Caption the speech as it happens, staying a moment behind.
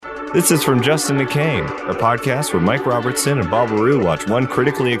This is from Justin to Kane, a podcast where Mike Robertson and Bob LaRue watch one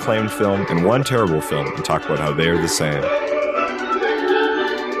critically acclaimed film and one terrible film and talk about how they are the same.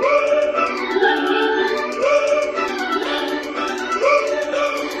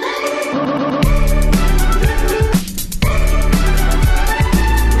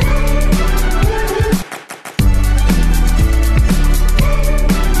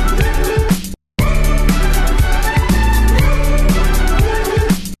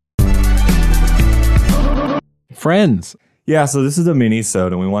 Friends. Yeah, so this is a Minisode,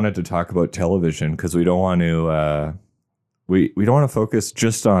 and we wanted to talk about television because we don't want to we don't want to focus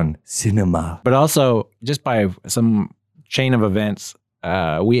just on cinema. But also, just by some chain of events,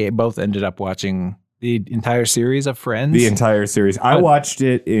 we both ended up watching the entire series of Friends. The entire series. I watched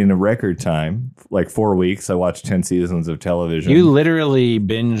it in a record time, like 4 weeks. I watched 10 seasons of television. You literally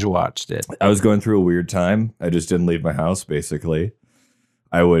binge watched it. I was going through a weird time. I just didn't leave my house, basically.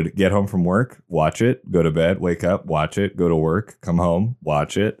 I would get home from work, watch it, go to bed, wake up, watch it, go to work, come home,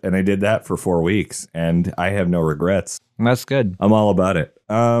 watch it. And I did that for 4 weeks, and I have no regrets. That's good. I'm all about it.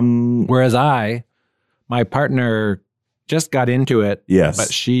 Whereas my partner just got into it, yes,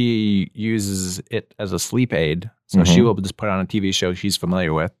 but she uses it as a sleep aid. So she will just put on a TV show she's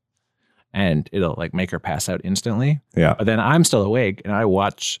familiar with, and it'll like make her pass out instantly. Yeah. But then I'm still awake, and I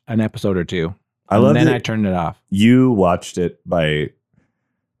watch an episode or two, and then I turned it off. You watched it by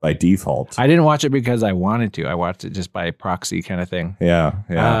default. I didn't watch it because I wanted to. I watched it just by proxy kind of thing.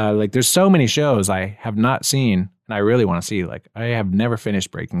 Yeah. Like there's so many shows I have not seen and I really want to see. Like I have never finished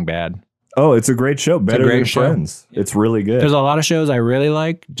Breaking Bad. Oh, it's a great show. Better than Friends. Yeah. It's really good. There's a lot of shows I really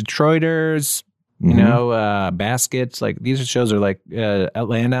like. Detroiters, Baskets. Like these shows are like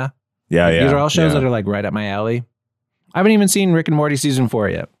Atlanta. Yeah. These are all shows that are like right up my alley. I haven't even seen Rick and Morty season 4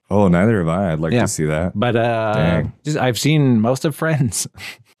 yet. Oh, neither have I. I'd like to see that. But I've seen most of Friends.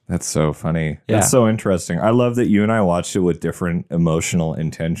 That's so funny. Yeah. That's so interesting. I love that you and I watched it with different emotional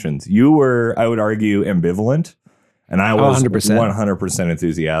intentions. You were, I would argue, ambivalent, and I was 100%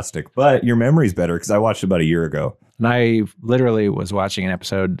 enthusiastic. But your memory's better because I watched it about a year ago. And I literally was watching an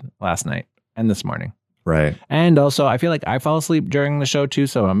episode last night and this morning. Right. And also, I feel like I fall asleep during the show too,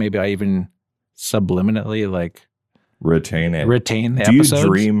 so maybe I even subliminally like retain the episodes. Do you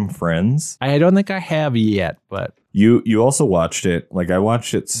dream Friends? I don't think I have yet, but you also watched it. Like I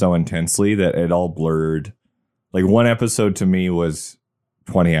watched it so intensely that it all blurred. Like one episode to me was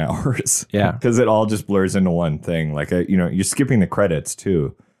 20 hours. Yeah, because it all just blurs into one thing. Like you're skipping the credits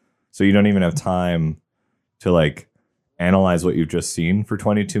too, so you don't even have time to like analyze what you've just seen for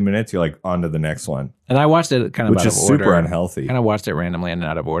 22 minutes. You're like on to the next one. And I watched it kind of which out is of order. Super unhealthy. Kind of watched it randomly and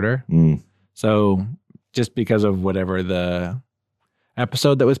out of order. So just because of whatever the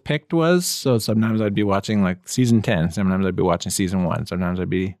episode that was picked was. So sometimes I'd be watching like season 10. Sometimes I'd be watching season 1. Sometimes I'd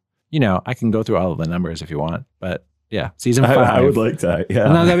be, I can go through all of the numbers if you want. But yeah, season 5. I would like that. Yeah.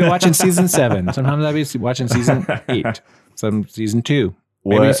 Sometimes I'd be watching season 7. Sometimes I'd be watching season 8. Some season 2.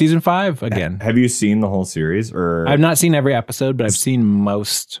 Maybe season 5 again. Have you seen the whole series? Or I've not seen every episode, but I've seen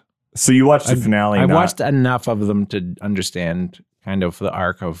most. So you watched the finale. I watched enough of them to understand kind of the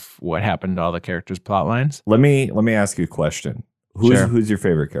arc of what happened to all the characters' plot lines. Let me ask you a question. Who's your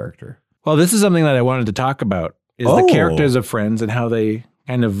favorite character? Well, this is something that I wanted to talk about is the characters of Friends and how they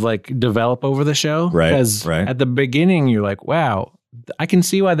kind of like develop over the show. Right. Because at the beginning, you're like, wow, I can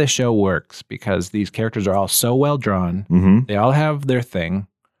see why this show works because these characters are all so well drawn. Mm-hmm. They all have their thing.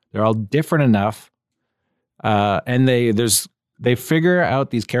 They're all different enough. And they figure out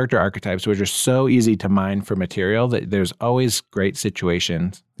these character archetypes, which are so easy to mine for material that there's always great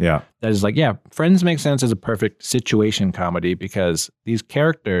situations. Yeah. That is like, Friends makes sense as a perfect situation comedy because these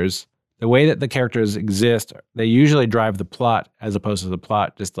characters, the way that the characters exist, they usually drive the plot as opposed to the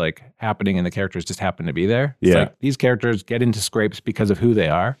plot just like happening and the characters just happen to be there. It's like these characters get into scrapes because of who they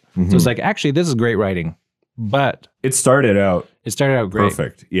are. Mm-hmm. So it's like, actually, this is great writing. But it started out great.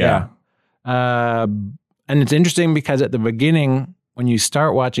 Perfect. Yeah. And it's interesting because at the beginning, when you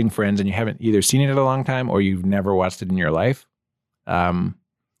start watching Friends and you haven't either seen it in a long time or you've never watched it in your life,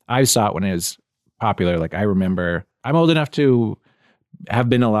 I saw it when it was popular. Like I remember, I'm old enough to have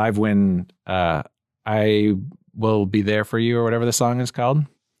been alive when I Will Be There For You or whatever the song is called.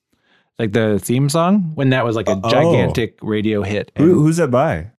 Like the theme song, when that was like a gigantic radio hit. Who's that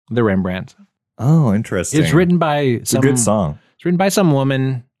by? The Rembrandts. Oh, interesting. It's written by It's a good song. It's written by some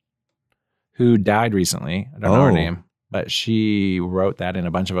woman who died recently. I don't know her name, but she wrote that in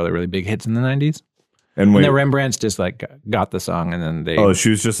a bunch of other really big hits in the 90s. And the Rembrandts just like got the song and then they... Oh, she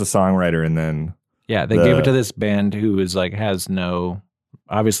was just a songwriter and then... Yeah, they gave it to this band who is like, has no...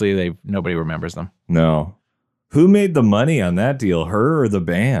 Obviously, nobody remembers them. No. Who made the money on that deal, her or the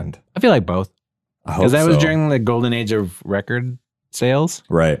band? I feel like both. I hope Because that was so. during the golden age of record sales,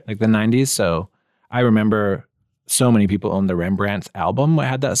 Right. like the 90s. So I remember so many people owned the Rembrandt's album that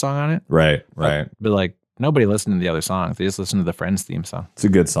had that song on it. Right. But like nobody listened to the other songs. They just listened to the Friends theme song. It's a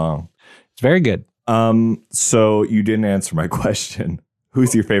good song. It's very good. So you didn't answer my question.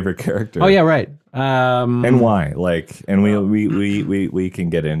 Who's your favorite character? Oh yeah, right. And why? Like, and we can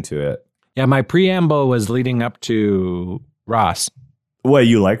get into it. Yeah, my preamble was leading up to Ross. What,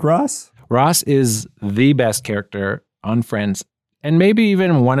 you like Ross? Ross is the best character on Friends, and maybe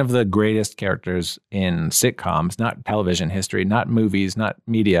even one of the greatest characters in sitcoms, not television history, not movies, not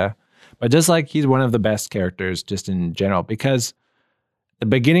media, but just like he's one of the best characters just in general. Because the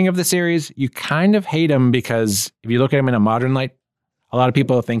beginning of the series, you kind of hate him because if you look at him in a modern light, a lot of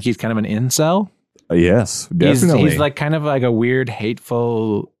people think he's kind of an incel. Yes, definitely. He's like kind of like a weird,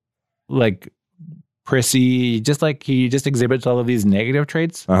 hateful, like prissy, just like he just exhibits all of these negative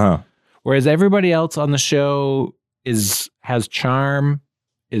traits. Whereas everybody else on the show has charm,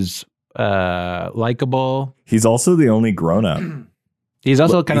 is likable. He's also the only grown up. He's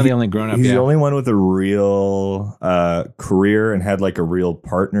also kind of the only grown up. He's the only one with a real career and had like a real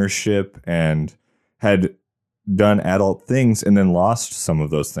partnership and had done adult things and then lost some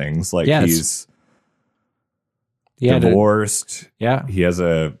of those things. Like he's divorced. Yeah. He has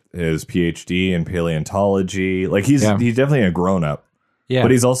his PhD in paleontology. Like he's definitely a grown up. Yeah.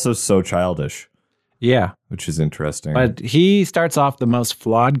 But he's also so childish. Yeah. Which is interesting. But he starts off the most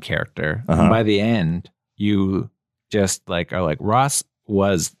flawed character. And by the end, you just like are like, Ross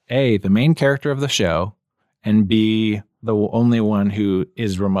was A, the main character of the show, and B, the only one who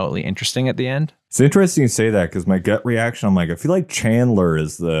is remotely interesting at the end. It's interesting you say that because my gut reaction, I'm like, I feel like Chandler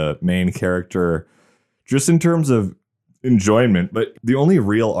is the main character just in terms of enjoyment, but the only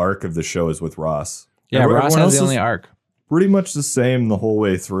real arc of the show is with Ross. Yeah, Ross has the only arc. Pretty much the same the whole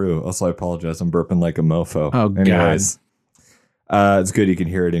way through. Also, I apologize. I'm burping like a mofo. Oh, anyways, it's good you can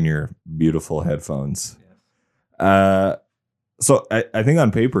hear it in your beautiful headphones. So I think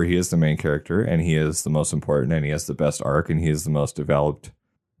on paper, he is the main character and he is the most important and he has the best arc and he is the most developed.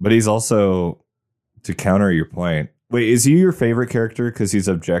 But he's also, to counter your point, wait, is he your favorite character because he's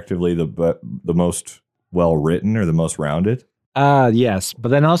objectively the most well-written or the most rounded? Yes, but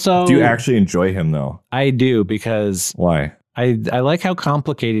then also... Do you actually enjoy him, though? I do, because... Why? I like how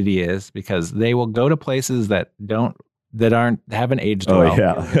complicated he is, because they will go to places that haven't aged well.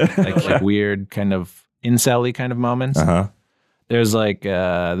 Yeah. like weird kind of incel-y kind of moments. There's like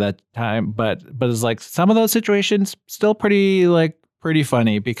that time, but it's like some of those situations still pretty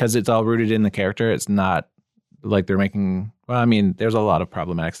funny because it's all rooted in the character. It's not like they're making... Well, I mean, there's a lot of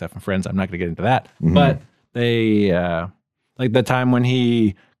problematic stuff in Friends. I'm not going to get into that. But they... like the time when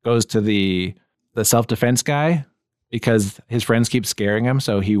he goes to the self-defense guy because his friends keep scaring him.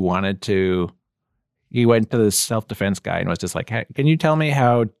 So he went to the self-defense guy and was just like, hey, can you tell me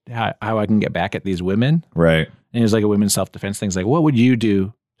how I can get back at these women? Right. And it was like a women's self-defense thing. It's like, what would you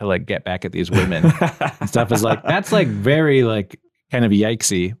do to like get back at these women? And stuff is like, that's like very like kind of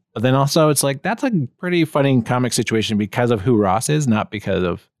yikesy. But then also it's like, that's a pretty funny comic situation because of who Ross is, not because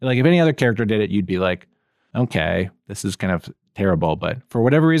of like, if any other character did it, you'd be like, okay, this is kind of terrible. But for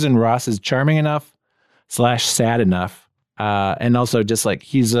whatever reason, Ross is charming enough / sad enough. And also just like,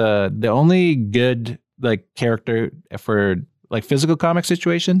 he's the only good like character for like physical comic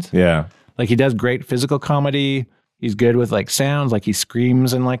situations. Yeah. Like he does great physical comedy. He's good with like sounds, like he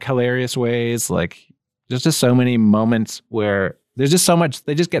screams in like hilarious ways. Like there's just so many moments where there's just so much,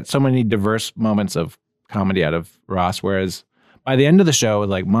 they just get so many diverse moments of comedy out of Ross. Whereas by the end of the show,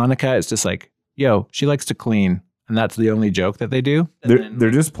 like Monica, it's just like, yo, she likes to clean. And that's the only joke that they do.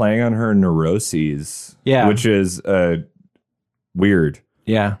 They're just playing on her neuroses. Yeah. Which is weird.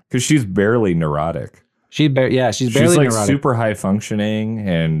 Yeah. Because she's barely neurotic. She's barely like neurotic. Super high functioning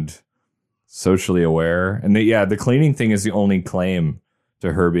and socially aware. And the cleaning thing is the only claim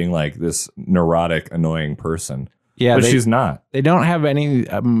to her being like this neurotic, annoying person. Yeah. But she's not. They don't have any,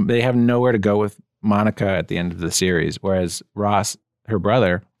 they have nowhere to go with Monica at the end of the series. Whereas Ross, her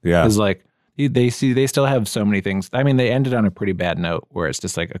brother, is like, they still have so many things. I mean, they ended on a pretty bad note where it's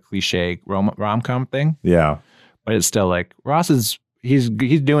just like a cliche rom-com thing. Yeah. But it's still like Ross is, he's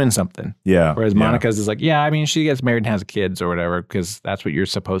doing something. Yeah. Whereas Monica's is like, yeah, I mean, she gets married and has kids or whatever because that's what you're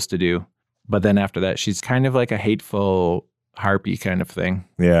supposed to do. But then after that, she's kind of like a hateful harpy kind of thing.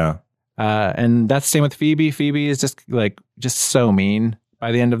 Yeah. And that's the same with Phoebe. Phoebe is just so mean.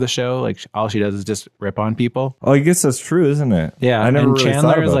 By the end of the show, like all she does is just rip on people. Oh, I guess that's true, isn't it? Yeah, I never and really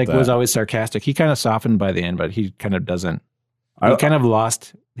Chandler thought about was that. always sarcastic. He kind of softened by the end, but he kind of doesn't. He kind of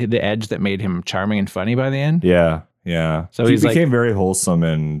lost the edge that made him charming and funny by the end. Yeah. Yeah. So he he's became very wholesome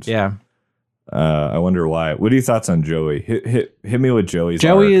and yeah. I wonder why. What are your thoughts on Joey? Hit me with Joey's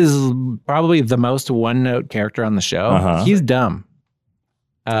Joey arc. is probably the most one-note character on the show. Uh-huh. He's dumb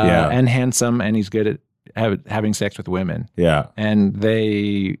and handsome, and he's good at having sex with women. Yeah. And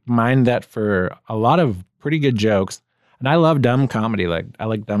they mine that for a lot of pretty good jokes. And I love dumb comedy. Like I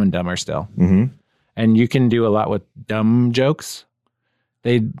like Dumb and Dumber still. Mm-hmm. And you can do a lot with dumb jokes.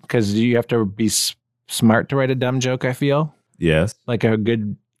 Because you have to be smart to write a dumb joke, I feel. Yes. Like a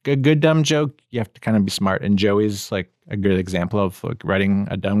good dumb joke, you have to kind of be smart. And Joey's like a good example of like writing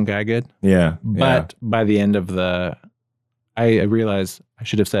a dumb guy good. Yeah. But by the end of I realized I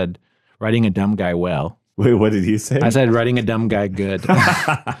should have said writing a dumb guy well. Wait, what did he say? I said writing a dumb guy good,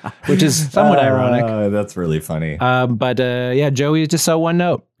 which is somewhat ironic. That's really funny. But Joey is just so one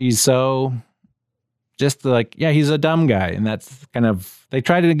note. He's so just like, he's a dumb guy. And that's kind of, they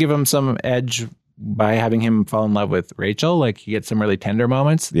try to give him some edge by having him fall in love with Rachel. Like he gets some really tender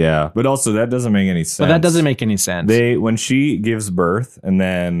moments. Yeah. But also that doesn't make any sense. But that doesn't make any sense. When she gives birth and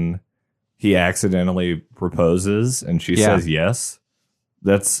then he accidentally proposes and she says yes,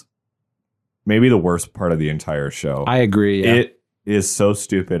 that's maybe the worst part of the entire show. I agree. Yeah. It is so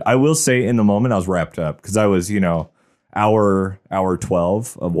stupid. I will say in the moment I was wrapped up because I was, hour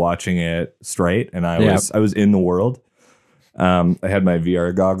 12 of watching it straight, and I was in the world. I had my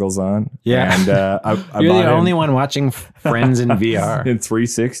VR goggles on. Yeah. And You're the only one watching Friends in VR. In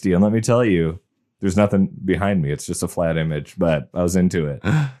 360. And let me tell you, there's nothing behind me. It's just a flat image, but I was into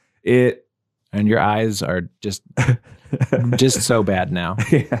it. And your eyes are just so bad now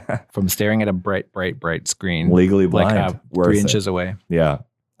from staring at a bright screen. Legally blind. Like 3 inches away. Yeah.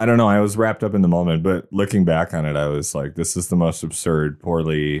 I don't know. I was wrapped up in the moment, but looking back on it, I was like, this is the most absurd,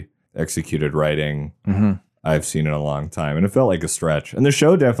 poorly executed writing I've seen in a long time. And it felt like a stretch. And the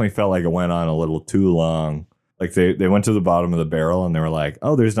show definitely felt like it went on a little too long. Like they went to the bottom of the barrel and they were like,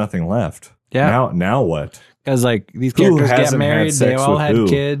 oh, there's nothing left. Yeah. Now what? Because like these characters get married, they all had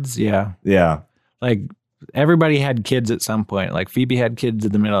kids. Yeah. Yeah. Like everybody had kids at some point. Like Phoebe had kids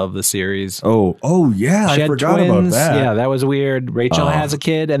in the middle of the series. Oh yeah. She I forgot twins. about that. Yeah, that was weird. Rachel has a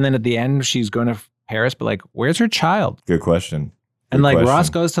kid, and then at the end she's going to Paris, but like, where's her child? Good question. And like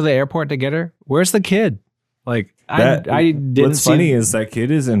Ross goes to the airport to get her. Where's the kid? Like I didn't. What's funny is that kid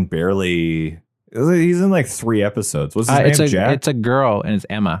is in barely. He's in like 3 episodes. What's his name? Jack. It's a girl, and it's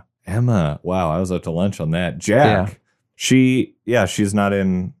Emma. Emma. Wow, I was out to lunch on that. Jack. Yeah. She's not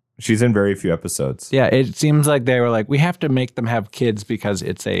in. She's in very few episodes. Yeah, it seems like they were like, we have to make them have kids because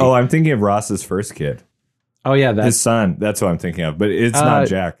it's a... Oh, I'm thinking of Ross's first kid. Oh, yeah. His son. That's what I'm thinking of. But it's not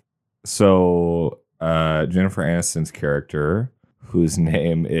Jack. So Jennifer Aniston's character, whose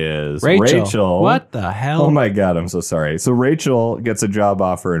name is Rachel. What the hell? Oh, my God. I'm so sorry. So Rachel gets a job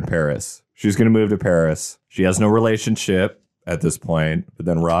offer in Paris. She's going to move to Paris. She has no relationship at this point. But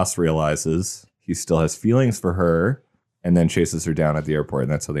then Ross realizes he still has feelings for her. And then chases her down at the airport,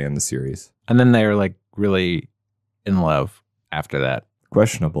 and that's how they end the series. And then they're like really in love after that.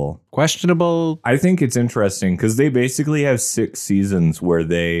 Questionable. I think it's interesting because they basically have 6 seasons where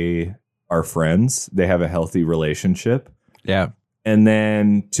they are friends. They have a healthy relationship. Yeah. And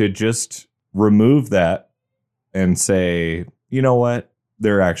then to just remove that and say, you know what?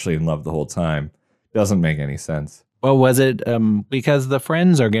 They're actually in love the whole time doesn't make any sense. Well, was it because the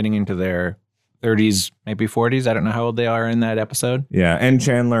friends are getting into their 30s, maybe 40s. I don't know how old they are in that episode. Yeah, and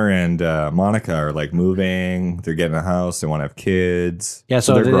Chandler and Monica are like moving. They're getting a house. They want to have kids. Yeah,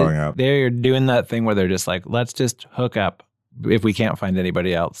 so they're growing up. They're doing that thing where they're just like, let's just hook up if we can't find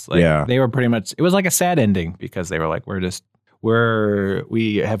anybody else. Like, they were pretty much, it was like a sad ending because they were like,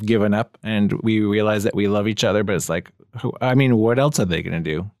 we have given up and we realize that we love each other, but it's like, I mean, what else are they going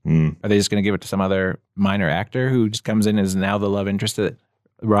to do? Are they just going to give it to some other minor actor who just comes in as now the love interest that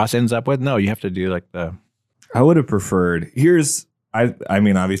Ross ends up with? No, you have to do like the... I would have preferred... I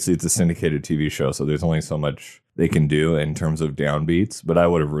mean, obviously it's a syndicated TV show, so there's only so much they can do in terms of downbeats, but I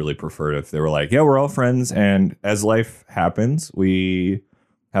would have really preferred if they were like, yeah, we're all friends, and as life happens, we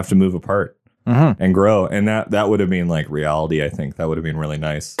have to move apart and grow. And that would have been like reality, I think. That would have been really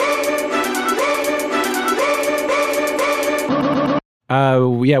nice.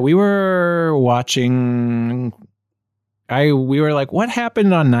 We were watching... we were like, what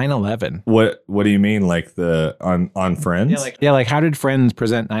happened on 9/11? What do you mean? Like on Friends? Like how did Friends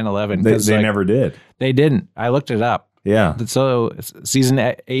present 9/11? They never did. They didn't. I looked it up. Yeah. So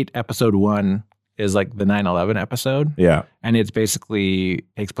season 8, episode 1 is like the 9/11 episode. Yeah. And it's basically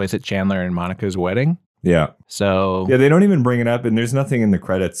takes place at Chandler and Monica's wedding. Yeah. So yeah, they don't even bring it up, and there's nothing in the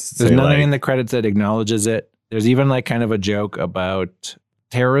credits. There's nothing in the credits that acknowledges it. There's even like kind of a joke about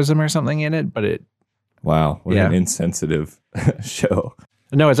terrorism or something in it, but Wow, what an insensitive show.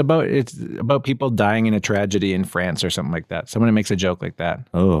 No, it's about people dying in a tragedy in France or something like that. Someone makes a joke like that.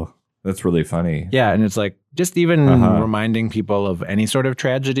 Oh, that's really funny. Yeah, and it's like just even reminding people of any sort of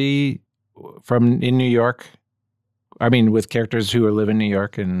tragedy in New York. I mean, with characters who live in New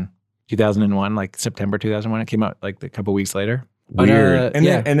York in 2001, like September 2001, it came out like a couple weeks later. Weird. And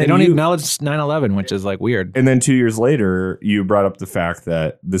then they don't acknowledge 9/11, which is like weird. And then 2 years later, you brought up the fact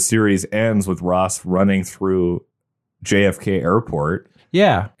that the series ends with Ross running through JFK Airport.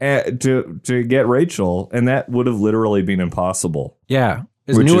 Yeah. To get Rachel, and that would have literally been impossible. Yeah.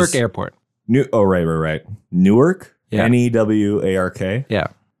 It's Newark Airport. Right. Newark? Yeah. Newark? Yeah.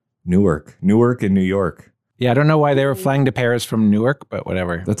 Newark in New York. Yeah, I don't know why they were flying to Paris from Newark, but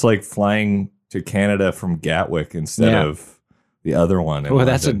whatever. That's like flying to Canada from Gatwick instead of the other one. Oh,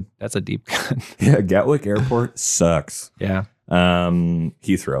 that's a deep cut. Yeah, Gatwick Airport sucks. Yeah.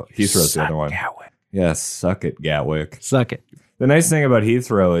 Heathrow's the other one. Gatwick. Yeah, suck it, Gatwick. Suck it. The nice thing about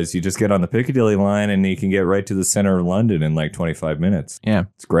Heathrow is you just get on the Piccadilly line and you can get right to the center of London in like 25 minutes. Yeah.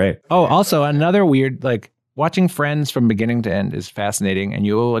 It's great. Oh, also another weird, like watching Friends from beginning to end is fascinating, and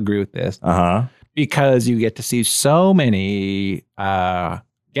you will agree with this. Because you get to see so many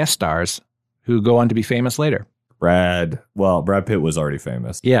guest stars who go on to be famous later. Brad Pitt was already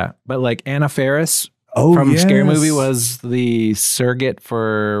famous. Yeah, but like Anna Faris from Scary Movie was the surrogate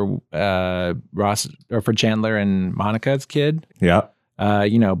for Ross or for Chandler and Monica's kid. Yeah.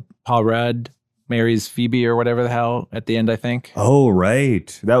 Paul Rudd marries Phoebe or whatever the hell at the end, I think. Oh,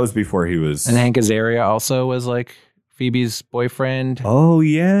 right. That was before he was. And Hank Azaria also was like Phoebe's boyfriend. Oh,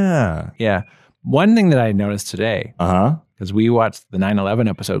 yeah. Yeah. One thing that I noticed today. Because we watched the 9/11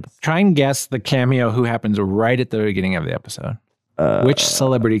 episode. Try and guess the cameo who happens right at the beginning of the episode. Which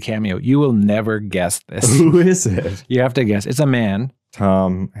celebrity cameo? You will never guess this. Who is it? You have to guess. It's a man.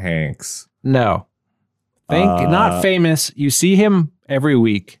 Tom Hanks. No. Not famous. You see him every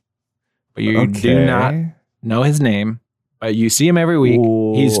week, but you do not know his name. But you see him every week.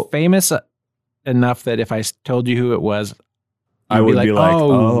 Ooh. He's famous enough that if I told you who it was, I would be like,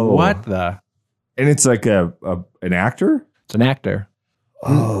 oh, what the? And it's like an actor? It's an actor.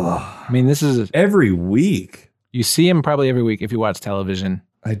 Oh. I mean, this is every week. You see him probably every week if you watch television.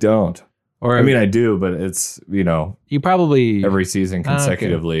 I don't. Or I mean, I do, but it's, you probably every season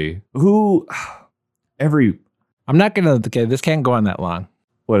consecutively. Okay. I'm not going to, okay, this can't go on that long.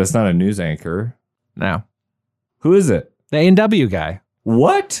 What? It's not a news anchor. No. Who is it? The A&W guy.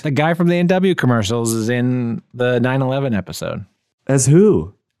 What? The guy from the A&W commercials is in the 9/11 episode. As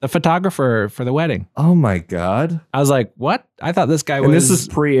who? The photographer for the wedding. Oh my God. I was like, what? I thought this guy was. And this is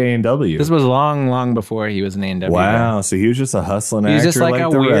pre A&W. This was long before he was an A&W. Wow. Guy. So he was just a hustling actor. He's just like a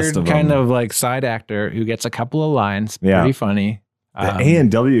the weird rest of them. kind of like side actor who gets a couple of lines. Pretty funny. The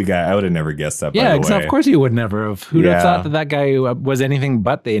A&W guy, I would have never guessed that. Yeah, by the way. Of course you would never have. Who'd have thought that guy was anything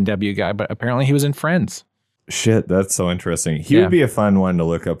but the A&W guy? But apparently he was in Friends. Shit, that's so interesting. He would be a fun one to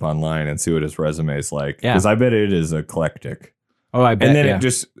look up online and see what his resume is like. Because I bet it is eclectic. Oh, I bet. And then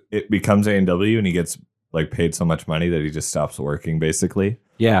it becomes A&W and he gets like paid so much money that he just stops working basically.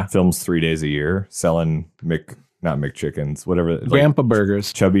 Yeah. Films 3 days a year selling not McChickens, whatever. Grandpa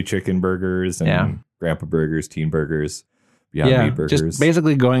burgers. Chubby chicken burgers and Grandpa burgers, teen burgers, Beyond Meat burgers. Just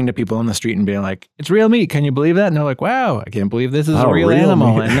basically going to people on the street and being like, it's real meat. Can you believe that? And they're like, wow, I can't believe this is a real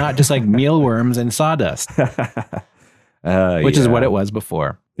animal and not just like mealworms and sawdust. Which is what it was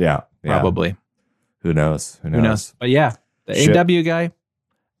before. Yeah. Probably. Who knows? But yeah. The A&W guy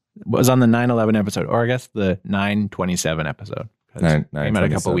was on the 9/11 episode, or I guess the 9/27 episode. Came out a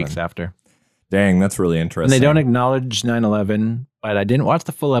couple weeks after. Dang, that's really interesting. And they don't acknowledge 9/11, but I didn't watch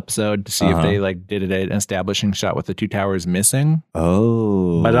the full episode to see if they like did an establishing shot with the two towers missing.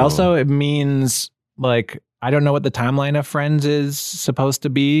 Oh. But also it means like, I don't know what the timeline of Friends is supposed to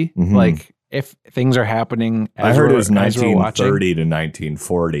be. Mm-hmm. Like if things are happening as I heard it was 1930 to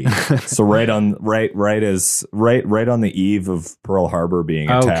 1940. So right on the eve of Pearl Harbor being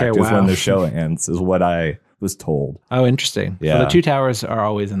attacked is when the show ends, is what I was told. Oh, interesting. Yeah. So the two towers are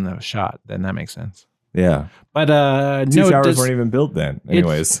always in the shot. Then that makes sense. Yeah. But two towers weren't even built then.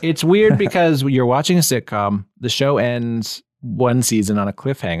 Anyways. It's weird because you're watching a sitcom, the show ends one season on a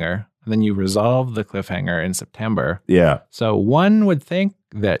cliffhanger, and then you resolve the cliffhanger in September. Yeah. So one would think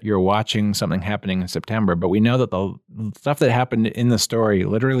that you're watching something happening in September, but we know that the stuff that happened in the story,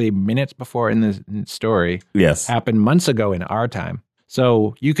 literally minutes before in the story, happened months ago in our time.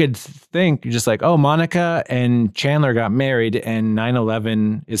 So you could think, you're just like, oh, Monica and Chandler got married and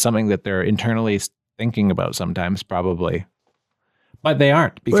 9/11 is something that they're internally thinking about sometimes, probably. But they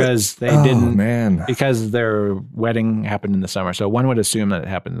aren't because they Oh, didn't, man. because their wedding happened in the summer. So one would assume that it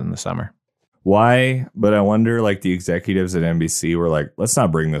happened in the summer. Why? But I wonder, like, the executives at NBC were like, let's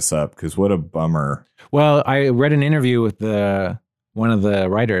not bring this up because what a bummer. Well, I read an interview with one of the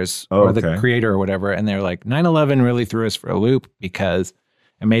writers or the creator or whatever, and they're like, 9/11 really threw us for a loop because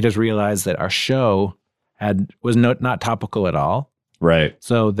it made us realize that our show was not topical at all. Right.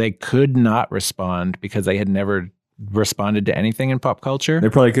 So they could not respond because they had never responded to anything in pop culture. They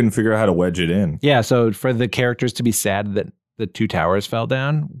probably couldn't figure out how to wedge it in. Yeah, so for the characters to be sad that the two towers fell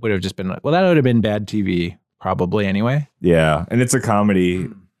down would have just been like, well, that would have been bad TV probably anyway. Yeah, and it's a comedy,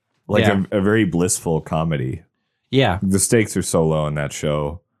 like a very blissful comedy. Yeah. The stakes are so low in that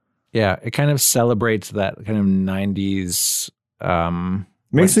show. Yeah, it kind of celebrates that kind of 90s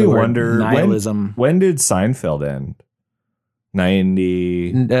makes me wonder nihilism. When did Seinfeld end?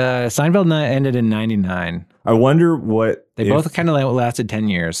 90. Seinfeld ended in 99. I wonder what they both kind of lasted 10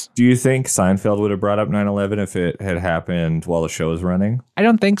 years. Do you think Seinfeld would have brought up 9/11 if it had happened while the show was running? I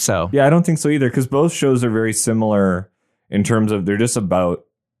don't think so. Yeah, I don't think so either, because both shows are very similar in terms of they're just about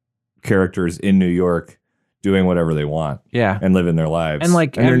characters in New York doing whatever they want. Yeah. And living their lives.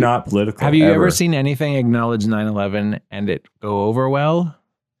 And they're not political. Have you ever seen anything acknowledge 9/11 and it go over well?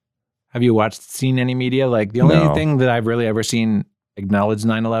 Have you seen any media? Like the only thing that I've really ever seen acknowledge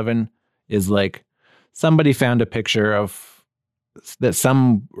 9/11 is like somebody found a picture of that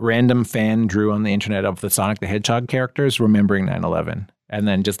some random fan drew on the internet of the Sonic the Hedgehog characters remembering 9/11 and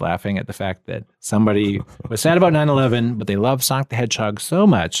then just laughing at the fact that somebody was sad about 9/11, but they love Sonic the Hedgehog so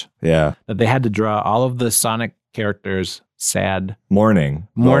much that they had to draw all of the Sonic characters sad. Mourning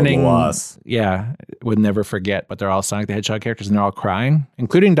Loss. Yeah, would never forget, but they're all Sonic the Hedgehog characters and they're all crying,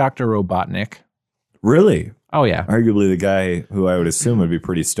 including Dr. Robotnik. Really? Oh, yeah. Arguably the guy who I would assume would be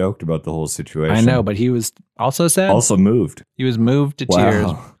pretty stoked about the whole situation. I know, but he was also sad. Also moved. He was moved to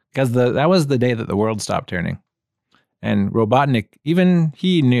tears because that was the day that the world stopped turning. And Robotnik, even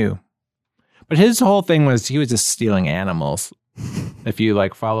he knew. But his whole thing was he was just stealing animals. If you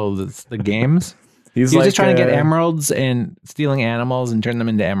follow the games. He was just trying to get emeralds and stealing animals and turn them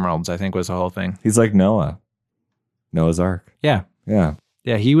into emeralds, I think was the whole thing. He's like Noah's Ark. Yeah. Yeah.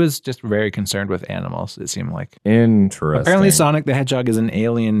 Yeah, he was just very concerned with animals, it seemed like. Interesting. Apparently Sonic the Hedgehog is an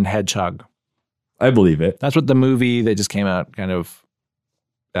alien hedgehog. I believe it. That's what the movie that just came out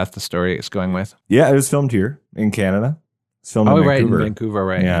that's the story it's going with. Yeah, it was filmed here in Canada. It's filmed in Vancouver. Right, in Vancouver,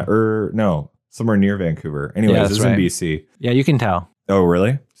 right. Yeah, no, somewhere near Vancouver. Anyways, it's in BC. Yeah, you can tell. Oh,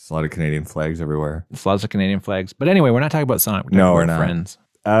 really? There's a lot of Canadian flags everywhere. There's lots of Canadian flags. But anyway, we're not talking about Sonic. We're not. Friends.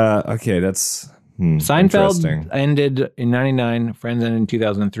 Okay, that's Seinfeld ended in 99. Friends ended in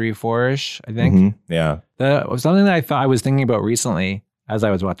 2003, 4-ish, I think. Mm-hmm. Yeah. That was something that I was thinking about recently as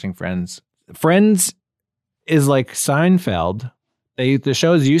I was watching Friends. Friends is like Seinfeld. The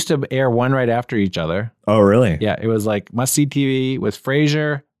shows used to air one right after each other. Oh, really? Yeah, it was like must-see TV with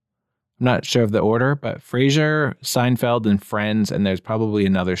Frasier. I'm not sure of the order, but Frasier, Seinfeld, and Friends, and there's probably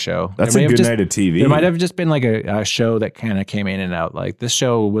another show. That's a good night of TV. There might have just been like a show that kind of came in and out. Like this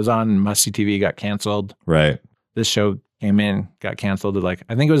show was on must-see TV, got canceled. Right. This show came in, got canceled. I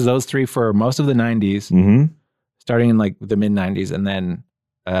think it was those three for most of the 90s, starting in the mid-90s. And then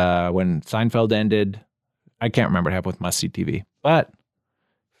when Seinfeld ended, I can't remember what happened with must-see TV. But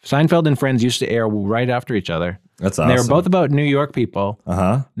Seinfeld and Friends used to air right after each other. That's awesome. And they were both about New York people.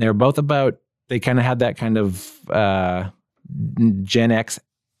 Uh-huh. They were both they kind of had that kind of Gen X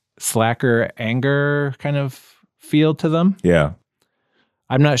slacker anger kind of feel to them. Yeah.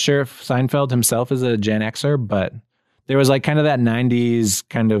 I'm not sure if Seinfeld himself is a Gen Xer, but there was kind of that 90s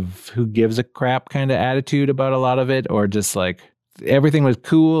kind of who gives a crap kind of attitude about a lot of it, or just everything was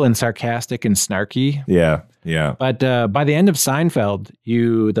cool and sarcastic and snarky. Yeah. Yeah. But by the end of Seinfeld,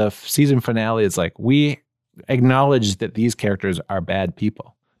 the season finale is we acknowledge that these characters are bad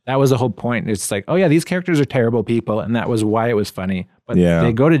people. That was the whole point. It's oh yeah, these characters are terrible people, and that was why it was funny. But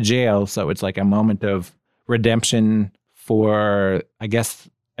they go to jail, so it's a moment of redemption for, I guess,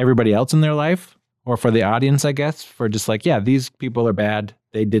 everybody else in their life, or for the audience, I guess, for just yeah, these people are bad.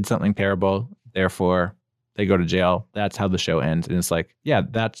 They did something terrible, therefore they go to jail. That's how the show ends. And it's yeah,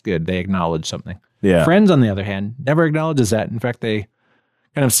 that's good. They acknowledge something. Yeah. Friends, on the other hand, never acknowledges that. In fact, they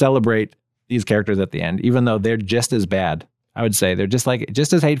kind of celebrate these characters at the end, even though they're just as bad. I would say they're just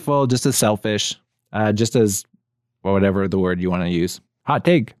as hateful, just as selfish, just as whatever the word you want to use. Hot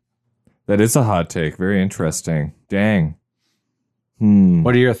take. That is a hot take. Very interesting. Dang.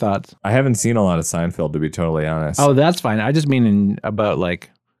 What are your thoughts? I haven't seen a lot of Seinfeld, to be totally honest. Oh, that's fine. I just mean about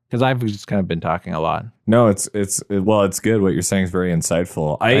because I've just kind of been talking a lot. No, it's good. What you're saying is very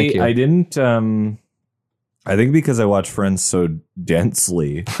insightful. Thank you. I didn't. I think because I watched Friends so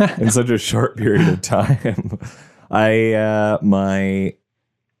densely in such a short period of time, my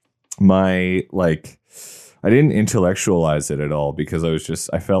like, I didn't intellectualize it at all because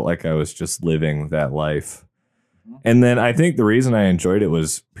I felt like I was just living that life. And then I think the reason I enjoyed it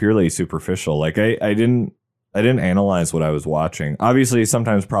was purely superficial. Like I didn't analyze what I was watching. Obviously,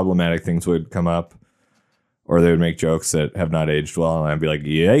 sometimes problematic things would come up, or they would make jokes that have not aged well, and I'd be like,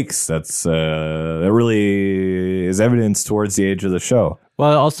 "Yikes! That really is evidence towards the age of the show."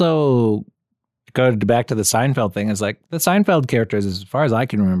 Well, also go back to the Seinfeld thing. Is like the Seinfeld characters, as far as I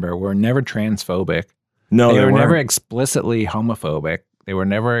can remember, were never transphobic. No, they were weren't. Never explicitly homophobic. They were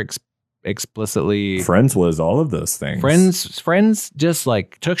never explicitly. Friends was all of those things. Friends just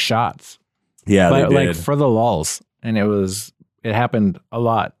like took shots. Yeah, but they did. like for the lulz, and it happened a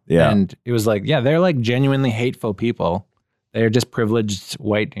lot. Yeah, and it was like, they're like genuinely hateful people. They're just privileged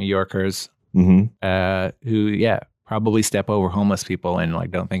white New Yorkers who, probably step over homeless people and like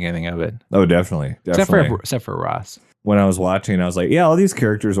don't think anything of it. Oh, definitely. Except for Ross. When I was watching, I was like, yeah, all these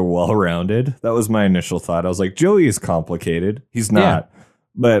characters are well-rounded. That was my initial thought. I was like, Joey is complicated. He's not. Yeah.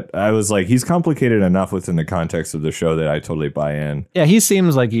 But I was like, he's complicated enough within the context of the show that I totally buy in. Yeah, he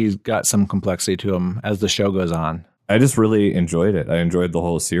seems like he's got some complexity to him as the show goes on. I just really enjoyed it. I enjoyed the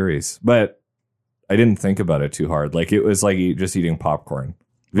whole series. But I didn't think about it too hard. Like, it was like just eating popcorn.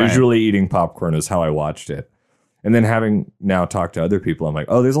 Visually eating popcorn is how I watched it. And then having now talked to other people, I'm like,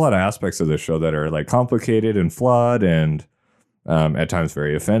 oh, there's a lot of aspects of this show that are like complicated and flawed and at times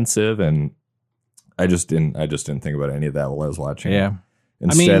very offensive. And I just didn't think about any of that while I was watching. Yeah.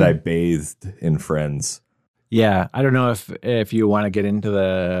 Instead, I bathed in Friends. Yeah. I don't know if you want to get into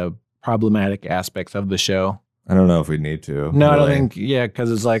the problematic aspects of the show. I don't know if we need to. No, really. I don't think. Yeah,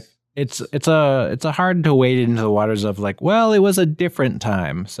 because it's like it's a hard to wade into the waters of like, well, it was a different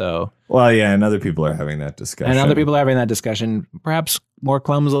time. So. Well, yeah, and other people are having that discussion. Perhaps more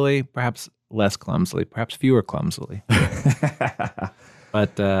clumsily, perhaps less clumsily, perhaps fewer clumsily.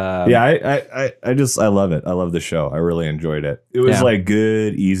 But yeah, I love it. I love the show. I really enjoyed it. It was like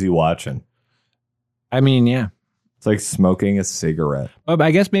good, easy watching. I mean, yeah. It's like smoking a cigarette. Well,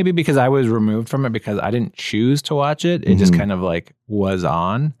 I guess maybe because I was removed from it because I didn't choose to watch it. It just kind of like was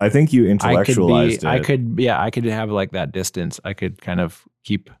on. I think you intellectualized it. I could have like that distance. I could kind of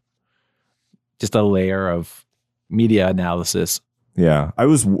keep just a layer of media analysis. Yeah. I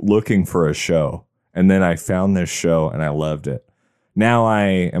was looking for a show, and then I found this show, and I loved it. Now I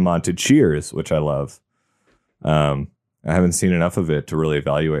am on to Cheers, which I love. I haven't seen enough of it to really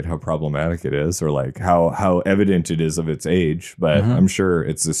evaluate how problematic it is or like how evident it is of its age, but I'm sure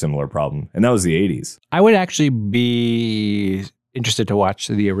it's a similar problem. And that was the 80s. I would actually be interested to watch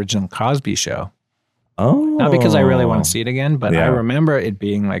the original Cosby Show. Oh. Not because I really want to see it again, but I remember it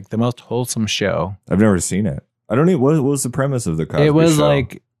being like the most wholesome show. I've never seen it. I don't even, what was the premise of the Cosby Show? It was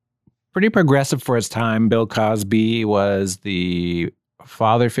like pretty progressive for its time. Bill Cosby was the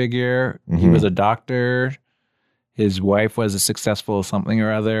father figure. He was a doctor. His wife was a successful something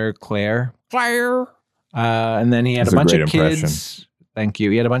or other, Claire. And then he had a bunch of kids. Thank you.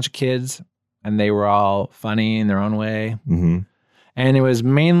 He had a bunch of kids, and they were all funny in their own way. And it was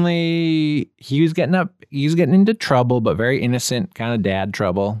mainly he was getting into trouble, but very innocent kind of dad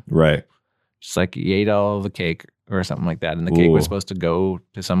trouble. Right. Just like he ate all the cake or something like that, and the cake was supposed to go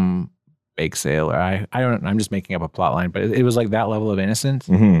to some bake sale. Or I don't. I'm just making up a plot line, but it was like that level of innocence.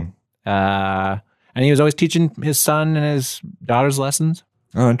 And he was always teaching his son and his daughter's lessons.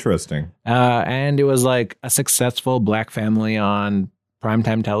 Oh, interesting. And it was like a successful black family on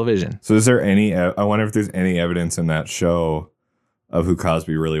primetime television. So is there any, I wonder if there's any evidence in that show of who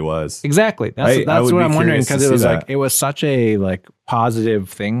Cosby really was. Exactly. That's what I'm wondering, because it was like, it was such a like positive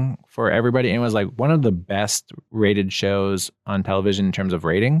thing for everybody. And it was like one of the best rated shows on television in terms of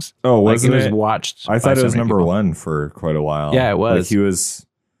ratings. Oh, wasn't it? Was watched. I thought it was number one for quite a while. Yeah, it was. Like he was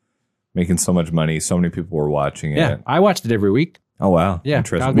making so much money. So many people were watching it. Yeah, I watched it every week. Oh, wow. Yeah,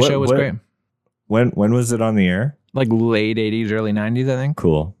 interesting. Cosby Show was great. When was it on the air? Like late 80s, early 90s, I think.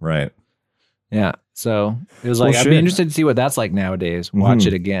 Cool, right. Yeah, so it was like, I'd be interested to see what that's like nowadays. Watch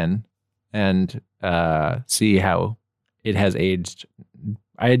it again and see how it has aged.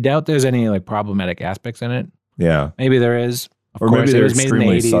 I doubt there's any like problematic aspects in it. Yeah. Maybe there is. Of course, maybe they're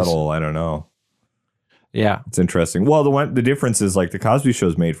extremely subtle. I don't know. Yeah. It's interesting. Well, the difference is like the Cosby Show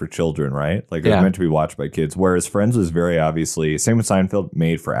is made for children, right? Like it was meant to be watched by kids, whereas Friends was very obviously, same with Seinfeld,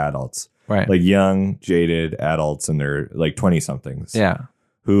 made for adults. Right. Like young, jaded adults, and they're like 20-somethings. Yeah.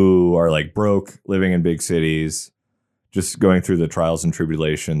 Who are like broke, living in big cities, just going through the trials and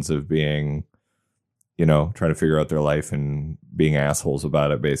tribulations of being, trying to figure out their life and being assholes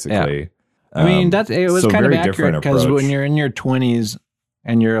about it, basically. I mean, it was so kind of very accurate different because approach. when you're in your 20s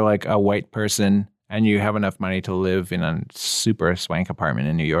and you're like a white person and you have enough money to live in a super swank apartment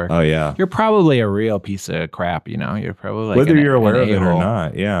in New York, Oh yeah. you're probably a real piece of crap. You're probably like Whether you're aware an of it or a-hole.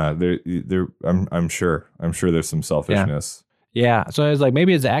 not, yeah, I'm sure there's some selfishness. Yeah. So I was like,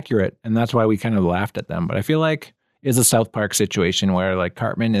 maybe it's accurate, and that's why we kind of laughed at them. But I feel like it's a South Park situation where like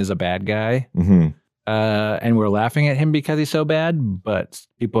Cartman is a bad guy, and we're laughing at him because he's so bad, but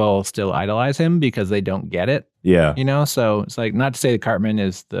people still idolize him because they don't get it. Yeah. So it's like, not to say that Cartman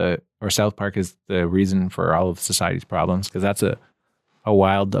or South Park is the reason for all of society's problems, because that's a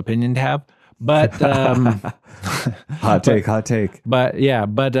wild opinion to have. But hot take. But yeah,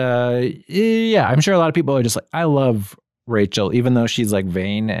 I'm sure a lot of people are just like, I love Rachel, even though she's like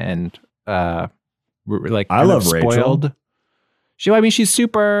vain and like I love spoiled. Rachel. She's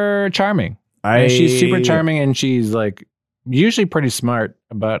super charming. She's super charming, and she's like usually pretty smart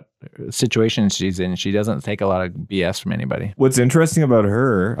about situations she's in. She doesn't take a lot of BS from anybody. What's interesting about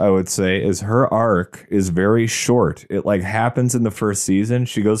her, I would say, is her arc is very short. It like happens in the first season.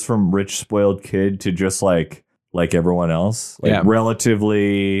 She goes from rich, spoiled kid to just like everyone else,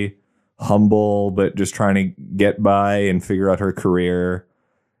 relatively humble, but just trying to get by and figure out her career.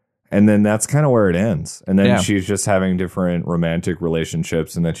 And then that's kind of where it ends. And then she's just having different romantic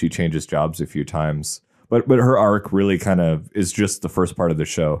relationships, and then she changes jobs a few times. But her arc really kind of is just the first part of the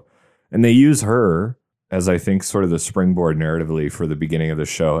show. And they use her as, I think, sort of the springboard narratively for the beginning of the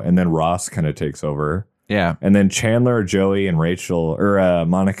show. And then Ross kind of takes over. Yeah. And then Chandler, Joey, and Rachel, or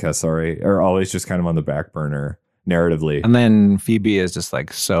Monica, are always just kind of on the back burner narratively. And then Phoebe is just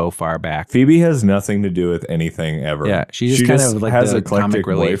like so far back. Phoebe has nothing to do with anything ever. Yeah, she just kind of like has the eclectic comic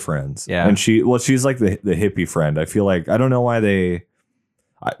relief. boyfriends. Yeah, and she's like the hippie friend. I feel like I don't know why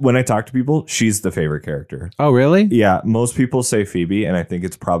when I talk to people, she's the favorite character. Oh, really? Yeah, most people say Phoebe, and I think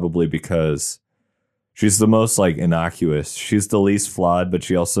it's probably because she's the most like innocuous. She's the least flawed, but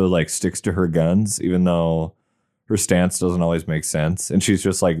she also like sticks to her guns, even though her stance doesn't always make sense. And she's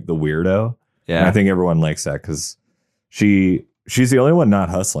just like the weirdo. Yeah, and I think everyone likes that because she's the only one not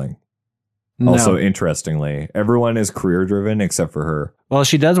hustling. No. Also, interestingly, everyone is career driven except for her. Well,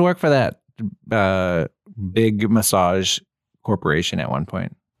 she does work for that big massage corporation at one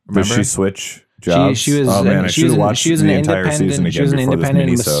point. Remember? Does she switch jobs? She was. Oh man, I should have watched the entire season again. She was an before independent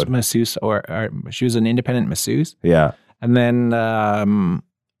this Minisode. masseuse, or she was an independent masseuse. Yeah, and then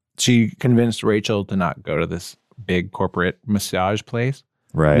she convinced Rachel to not go to this big corporate massage place.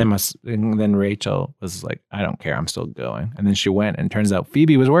 right. And then Rachel was like, I don't care, I'm still going. And then she went, and turns out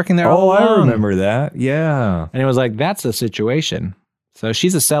Phoebe was working there all along. I remember that. Yeah. And it was like, that's the situation. So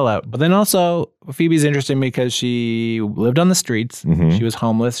she's a sellout. But then also, Phoebe's interesting because she lived on the streets. Mhm. She was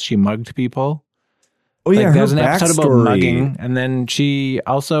homeless. She mugged people. Oh yeah, There's her an episode about backstory- mugging. And then she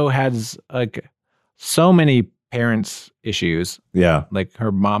also has like so many parents' issues. Yeah. Like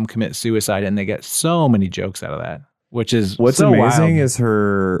her mom commits suicide, and they get so many jokes out of that, which is What's so amazing wild. is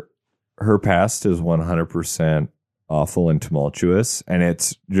her past is 100% awful and tumultuous, and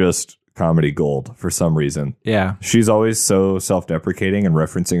it's just comedy gold for some reason. Yeah. She's always so self-deprecating and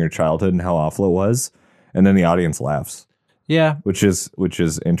referencing her childhood and how awful it was, and then the audience laughs, Yeah. which is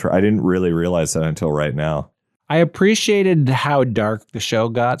I didn't really realize that until right now. I appreciated how dark the show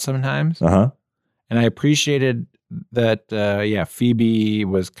got sometimes. Uh-huh. And I appreciated that, Phoebe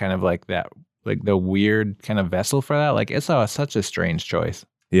was kind of like that, like the weird kind of vessel for that. Like, it's such a strange choice.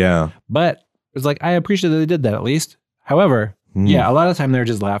 Yeah. But it was like, I appreciate that they did that at least. However, yeah, a lot of the time they're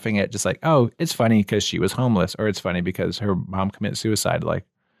just laughing at just like, oh, it's funny because she was homeless, or it's funny because her mom committed suicide. Like,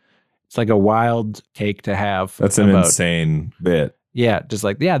 it's like a wild take to have. That's an insane bit. Yeah, just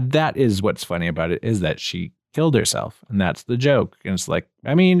like, yeah, that is what's funny about it, is that she killed herself. And that's the joke. And it's like,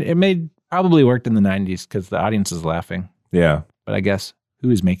 I mean, it probably worked in the 90s because the audience is laughing. Yeah. But I guess who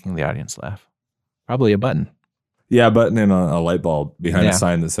is making the audience laugh? Probably a button. Yeah, a button and a light bulb behind a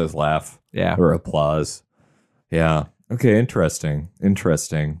sign that says laugh. Yeah. Or applause. Yeah. Okay, interesting.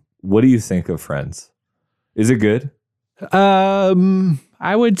 What do you think of Friends? Is it good?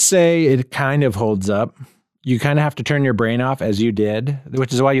 I would say it kind of holds up. You kind of have to turn your brain off, as you did,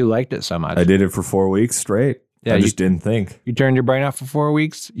 which is why you liked it so much. I did it for 4 weeks straight. Yeah, I just didn't think. You turned your brain off for 4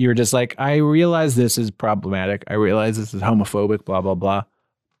 weeks. You were just like, I realize this is problematic. I realize this is homophobic, blah, blah, blah.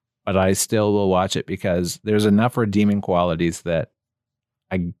 But I still will watch it because there's enough redeeming qualities that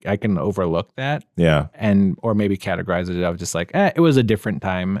I can overlook that. Yeah. Or maybe categorize it of just like, it was a different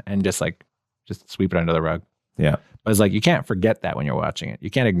time, and just sweep it under the rug. Yeah. But it's like, you can't forget that when you're watching it. You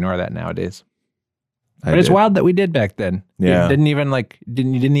can't ignore that nowadays. But it's wild that we did back then. Yeah. You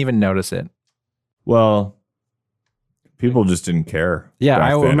didn't even notice it. Well, People just didn't care. Yeah,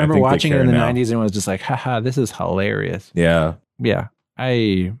 back I then. remember think they watching it care in the now. 90s and was just like, haha, this is hilarious. Yeah. Yeah,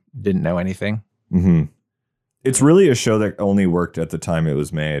 I didn't know anything. Mm-hmm. It's really a show that only worked at the time it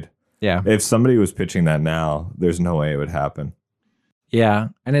was made. Yeah. If somebody was pitching that now, there's no way it would happen. Yeah,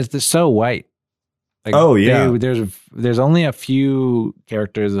 and it's just so white. Like, Oh, yeah. There's only a few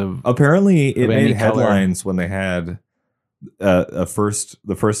characters of... Apparently, it Of any made headlines when they had the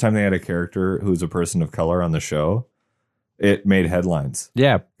first time they had a character who's a person of color on the show. It made headlines.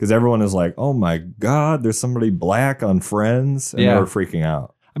 Yeah. Because everyone is like, oh my God, there's somebody black on Friends. And Yeah. they were freaking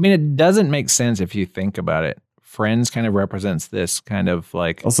out. I mean, it doesn't make sense if you think about it. Friends kind of represents this kind of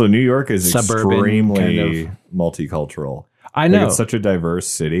like... Also, New York is Suburban extremely kind multicultural. I know. It's such a diverse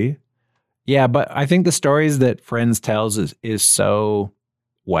city. Yeah, but I think the stories that Friends tells is so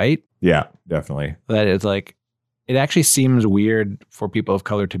white Yeah, definitely. that it's like, it actually seems weird for people of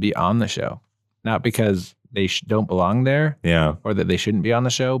color to be on the show. Not because they don't belong there Yeah. or that they shouldn't be on the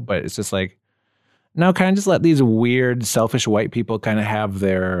show, but it's just like, no, kind of just let these weird, selfish white people kind of have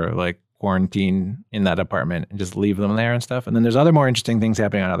their like quarantine in that apartment and just leave them there and stuff. And then there's other more interesting things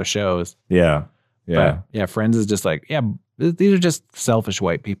happening on other shows. Yeah. Yeah. But yeah, Friends is just like, yeah, these are just selfish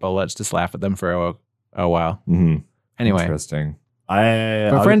white people. Let's just laugh at them for a while. Mm-hmm. Anyway. Interesting.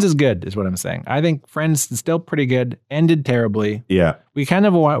 But Friends is good, is what I'm saying. I think Friends is still pretty good. Ended terribly. Yeah. We kind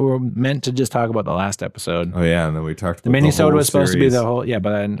of were meant to just talk about the last episode. Oh, yeah. And then we talked The about Minisode whole was supposed to be series. the whole, yeah,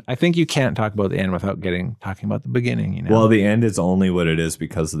 but then I think you can't talk about the end without talking about the beginning, you know? Well, the end is only what it is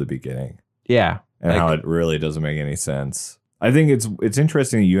because of the beginning yeah. and like- how it really doesn't make any sense. I think it's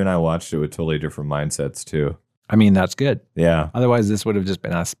interesting that you and I watched it with totally different mindsets, too. I mean, that's good. Yeah. Otherwise, this would have just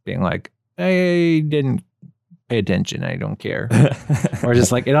been us being like, I didn't pay attention. I don't care. Or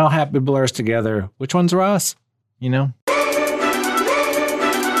just like, it all happened, blurs together. Which one's Ross? You know?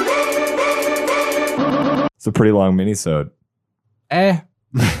 It's a pretty long minisode.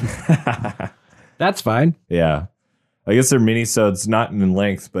 That's fine. Yeah. I guess they're minisodes, not in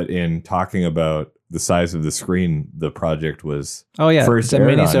length, but in talking about the size of the screen the project was Oh, yeah. first It's a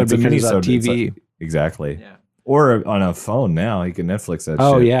aired on. minisode It's a because it's on minisode. It's TV. like- exactly. Yeah. Or on a phone now. You can Netflix that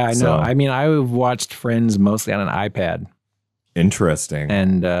Oh, shit. yeah, I know. So, I mean, I've watched Friends mostly on an iPad, interesting.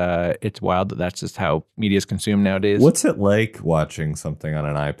 and it's wild that that's just how media is consumed nowadays. What's it like watching something on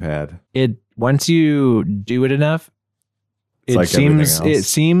an iPad? Once you do it enough, It's like everything else. it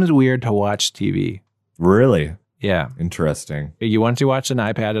seems weird to watch TV. Really? Yeah. Interesting. Once you watch an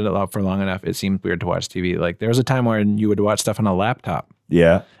iPad for long enough, it seems weird to watch TV. Like there was a time where you would watch stuff on a laptop,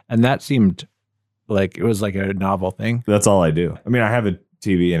 Yeah. and that seemed like it was like a novel thing. That's all I do. I mean, I have a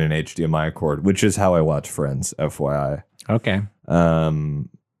TV and an HDMI cord, which is how I watch Friends, FYI. Okay.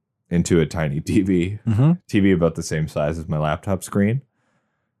 Into a tiny TV. Mm-hmm. TV about the same size as my laptop screen.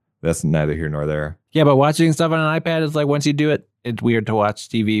 That's neither here nor there. Yeah, but watching stuff on an iPad is like once you do it, it's weird to watch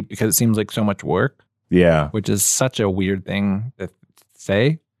TV because it seems like so much work, Yeah. which is such a weird thing to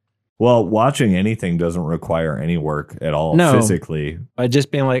say. Well, watching anything doesn't require any work at all No. physically. But just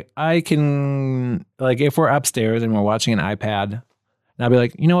being like, I can, like, if we're upstairs and we're watching an iPad, and I'll be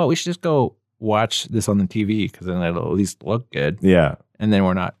like, you know what, we should just go watch this on the TV because then it'll at least look good. Yeah. And then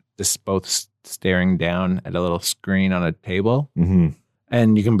we're not just both staring down at a little screen on a table. Mm-hmm.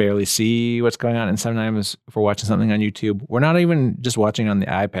 And you can barely see what's going on. And sometimes if we're watching something on YouTube, we're not even just watching on the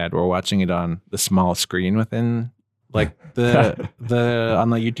iPad. We're watching it on the small screen within like the on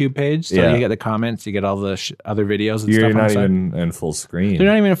the YouTube page. So Yeah. you get the comments, you get all the other videos and You're stuff on the not side. even in full screen. They're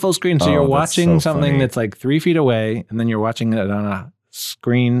not even in full screen. So Oh, you're that's watching so something funny. that's like 3 feet away, and then you're watching it on a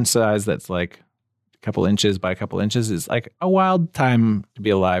screen size that's like a couple inches by a couple inches. Is like a wild time to be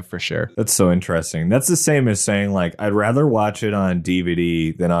alive for sure. That's so interesting. That's the same as saying, like, I'd rather watch it on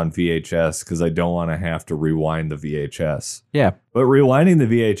DVD than on VHS because I don't want to have to rewind the VHS. Yeah. But rewinding the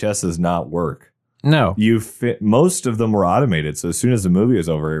VHS does not work. No. Most of them were automated, so as soon as the movie was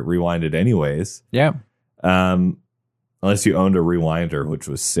over, it rewinded anyways. Yeah. Unless you owned a rewinder, which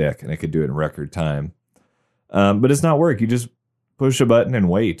was sick, and it could do it in record time. But it's not work. You just push a button and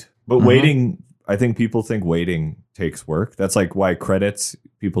wait. But waiting, I think people think waiting takes work. That's like why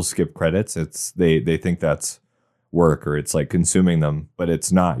people skip credits. They think that's work or it's like consuming them, but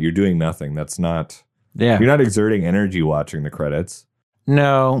it's not. You're doing nothing. That's not. Yeah. You're not exerting energy watching the credits.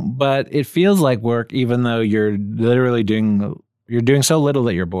 No, but it feels like work, even though you're literally doing so little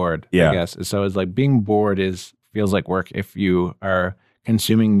that you're bored. Yeah. I guess so. It's like being bored feels like work if you are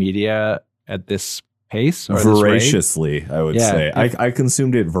consuming media at this pace or this rate. Voraciously, I would Yeah, say. I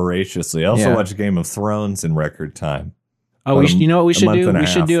consumed it voraciously. I also Yeah. watched Game of Thrones in record time. Oh, you know what we should month do? and a We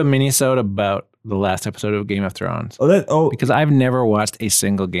should half. do a mini-sode about the last episode of Game of Thrones. Oh, because I've never watched a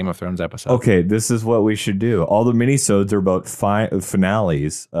single Game of Thrones episode. Okay, this is what we should do. All the minisodes are about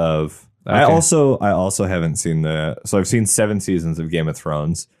finales of. Okay. I also haven't seen so I've seen 7 seasons of Game of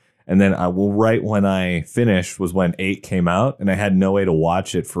Thrones, and then right when I finished was when 8 came out, and I had no way to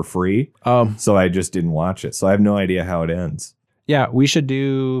watch it for free. So I just didn't watch it. So I have no idea how it ends. Yeah, we should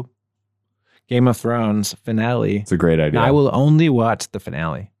do Game of Thrones finale. It's a great idea. Now, I will only watch the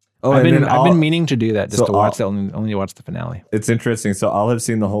finale. Oh, I've been meaning to do that, just to watch only watch the finale. It's interesting. So I'll have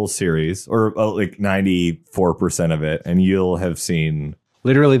seen the whole series, or like 94% of it, and you'll have seen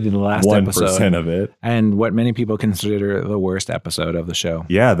literally the last 1% episode of it, and what many people consider the worst episode of the show.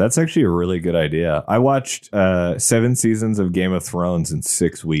 Yeah, that's actually a really good idea. I watched 7 seasons of Game of Thrones in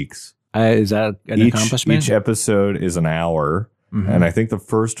 6 weeks. Is that an accomplishment? Each episode is an hour, and I think the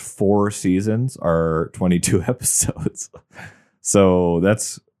first 4 seasons are 22 episodes. So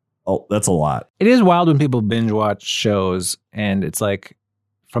that's a lot. It is wild when people binge watch shows and it's like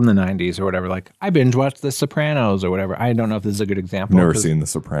from the 90s or whatever. Like, I binge watched The Sopranos or whatever. I don't know if this is a good example. Never seen The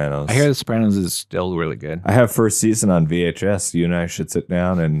Sopranos. I hear The Sopranos is still really good. I have first season on VHS. You and I should sit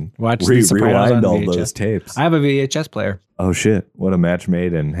down and watch The Sopranos rewind on all VHS. those tapes. I have a VHS player. Oh, shit. What a match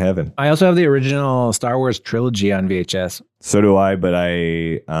made in heaven. I also have the original Star Wars trilogy on VHS. So do I, but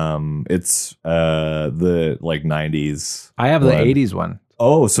it's the like 90s. I have the 80s one.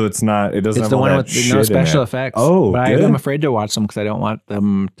 Oh, so it doesn't it's have the all one that with shit no in special it. effects. Oh, but good. I'm afraid to watch them because I don't want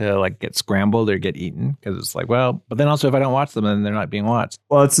them to like get scrambled or get eaten, because it's like, well, but then also if I don't watch them, then they're not being watched.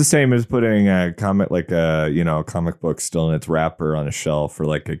 Well, it's the same as putting a comic, like a comic book still in its wrapper on a shelf, or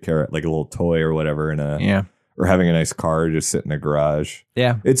like a carrot, like a little toy or whatever, or having a nice car just sit in a garage.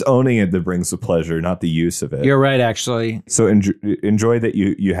 Yeah. It's owning it that brings the pleasure, not the use of it. You're right, actually. So enjoy that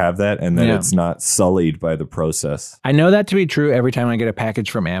you have that, and that it's not sullied by the process. I know that to be true every time I get a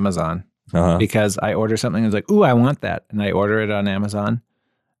package from Amazon, because I order something and it's like, ooh, I want that. And I order it on Amazon,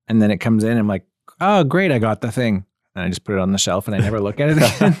 and then it comes in and I'm like, oh, great, I got the thing. And I just put it on the shelf and I never look at it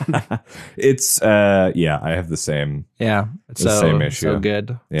again. It's, I have the same. Yeah. It's the same issue. So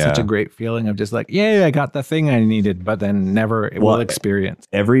good. Yeah. Such a great feeling of just like, yay, I got the thing I needed, but then never will experience.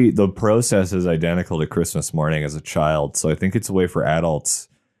 The process is identical to Christmas morning as a child. So I think it's a way for adults.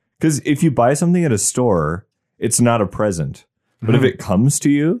 Because if you buy something at a store, it's not a present. But if it comes to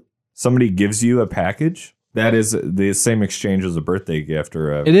you, somebody gives you a package, that is the same exchange as a birthday gift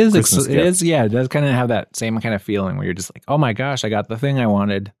or a Christmas gift. Yeah, it does kind of have that same kind of feeling where you're just like, oh my gosh, I got the thing I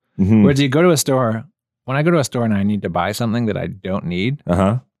wanted. Whereas you go to a store, when I go to a store and I need to buy something that I don't need,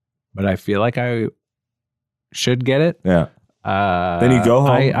 but I feel like I should get it. Yeah. Then you go home.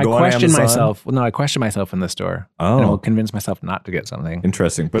 I question myself. Well, no, I question myself in the store. Oh. And I will convince myself not to get something.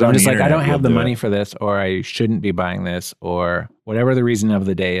 Interesting. But I'm just like, I don't have the money for this, or I shouldn't be buying this, or whatever the reason of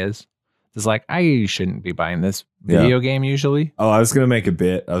the day is. It's like, I shouldn't be buying this video game usually. Oh, I was going to make a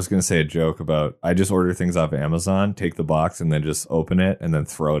bit. I was going to say a joke about, I just order things off Amazon, take the box, and then just open it and then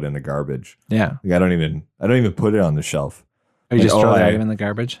throw it in the garbage. Yeah. Like, I don't even put it on the shelf. Or you just throw the item in the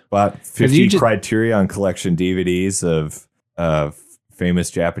garbage? Bought 50 Criterion Collection DVDs of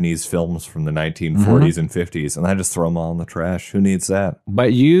famous Japanese films from the 1940s and 50s, and I just throw them all in the trash. Who needs that?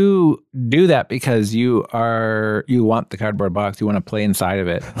 But you do that because you want the cardboard box. You want to play inside of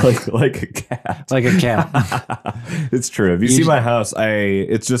it, like a cat. Like a cat. It's true. If you see my house,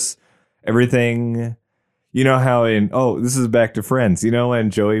 it's just everything. You know how this is back to Friends. You know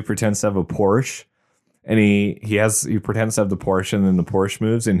when Joey pretends to have a Porsche, and he pretends to have the Porsche, and then the Porsche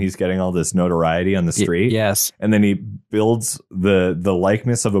moves, and he's getting all this notoriety on the street. Yes. And then he builds the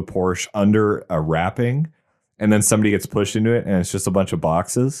likeness of a Porsche under a wrapping, and then somebody gets pushed into it, and it's just a bunch of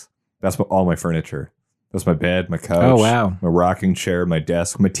boxes. That's all my furniture. That's my bed, my couch. Oh, wow. My rocking chair, my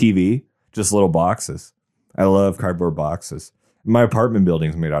desk, my TV. Just little boxes. I love cardboard boxes. My apartment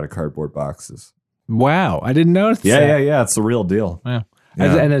building's made out of cardboard boxes. Wow. I didn't notice that. Yeah. It's the real deal. Wow.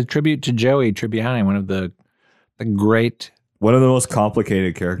 Yeah. And a tribute to Joey Tribbiani, one of the great... One of the most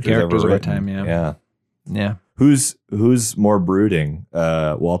complicated characters ever of our written. time, yeah. Who's more brooding,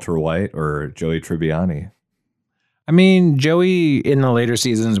 Walter White or Joey Tribbiani? I mean, Joey in the later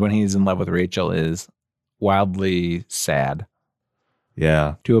seasons when he's in love with Rachel is wildly sad.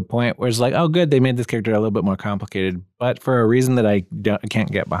 Yeah. To a point where it's like, oh, good, they made this character a little bit more complicated, but for a reason that I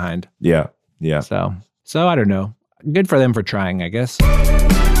can't get behind. Yeah. So I don't know. Good for them for trying, I guess.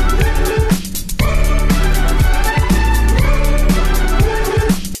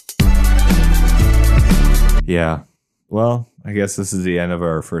 Yeah. Well, I guess this is the end of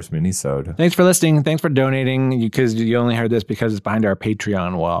our first minisode. Thanks for listening. Thanks for donating, because you only heard this because it's behind our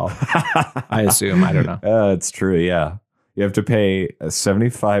Patreon wall. I assume. I don't know. It's true. Yeah. You have to pay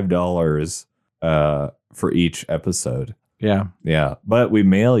 $75 for each episode. Yeah. Yeah, but we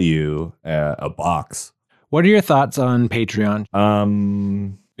mail you a box. What are your thoughts on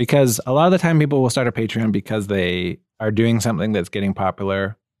Patreon? Because a lot of the time people will start a Patreon because they are doing something that's getting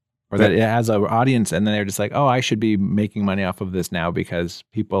popular or that it has an audience, and then they're just like, oh, I should be making money off of this now because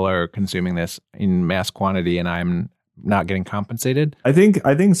people are consuming this in mass quantity and I'm not getting compensated. I think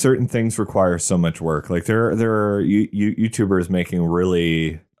certain things require so much work. Like there are YouTubers making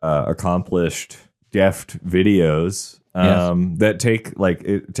really accomplished, deft videos that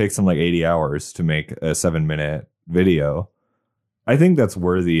it takes them like 80 hours to make a 7-minute video. I think that's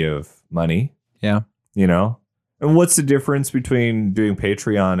worthy of money. Yeah. You know? And what's the difference between doing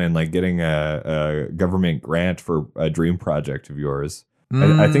Patreon and like getting a government grant for a dream project of yours?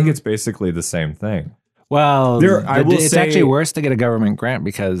 I think it's basically the same thing. Well, it's actually worse to get a government grant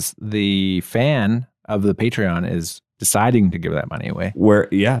because the fan of the Patreon is deciding to give that money away.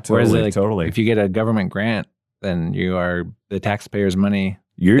 Totally. If you get a government grant, then you are the taxpayers' money.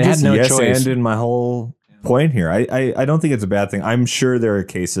 You're just yes-anding my whole point here. I don't think it's a bad thing. I'm sure there are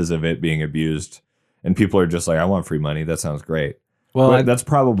cases of it being abused, and people are just like, I want free money. That sounds great. Well, that's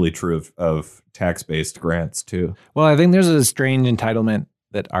probably true of tax-based grants too. Well, I think there's a strange entitlement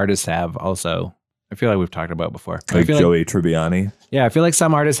that artists have also. I feel like we've talked about before. Like Joey Tribbiani? Yeah, I feel like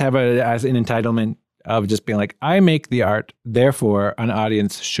some artists have as an entitlement of just being like, I make the art, therefore an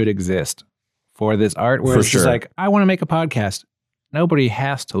audience should exist for this art. Where it's just like, I want to make a podcast. Nobody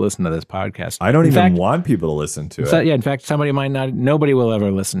has to listen to this podcast. I don't even want people to listen to it. Yeah, in fact, nobody will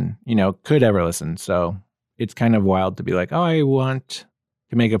ever listen, could ever listen. So it's kind of wild to be like, oh, I want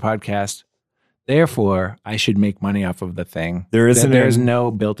to make a podcast. Therefore, I should make money off of the thing. There's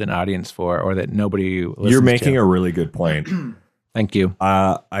no built-in audience for, or that nobody listens to. You're making a really good point. Thank you.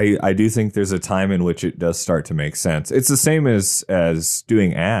 I do think there's a time in which it does start to make sense. It's the same as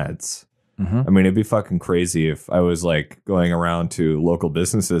doing ads. Mm-hmm. I mean, it'd be fucking crazy if I was like going around to local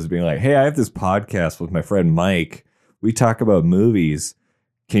businesses being like, hey, I have this podcast with my friend Mike. We talk about movies.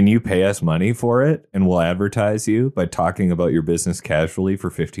 Can you pay us money for it? And we'll advertise you by talking about your business casually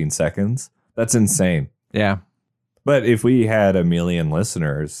for 15 seconds. That's insane. Yeah. But if we had 1 million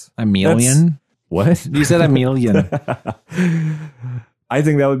listeners. 1 million? What? You said 1 million. I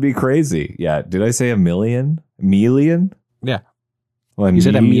think that would be crazy. Yeah. Did I say 1 million? Million? Yeah. You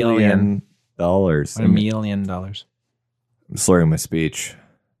said $1 million. $1 million. I'm slurring my speech.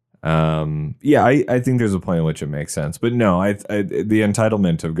 Yeah, I think there's a point in which it makes sense. But no, the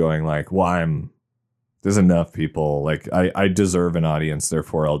entitlement of going like, well, there's enough people. Like, I deserve an audience,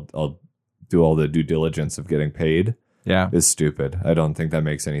 therefore I'll do all the due diligence of getting paid. Yeah, is stupid. I don't think that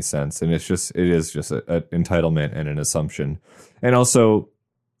makes any sense. And it is just an entitlement and an assumption. And also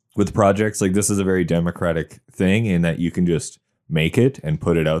with projects, like this is a very democratic thing in that you can just make it and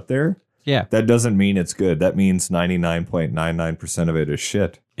put it out there. Yeah. That doesn't mean it's good. That means 99.99% of it is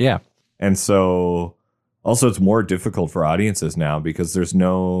shit. Yeah. And so also it's more difficult for audiences now because there's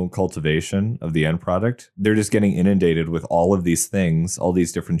no cultivation of the end product. They're just getting inundated with all of these things, all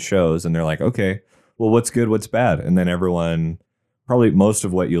these different shows. And they're like, okay, well, what's good? What's bad? And then probably most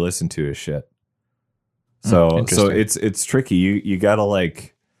of what you listen to is shit. So it's tricky. You gotta,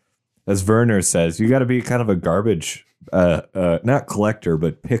 like, as Werner says, you gotta be kind of a garbage, not collector,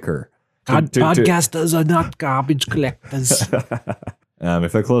 but picker. Podcasters are not garbage collectors.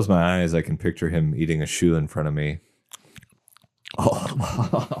 If I close my eyes, I can picture him eating a shoe in front of me.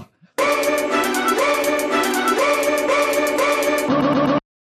 Oh.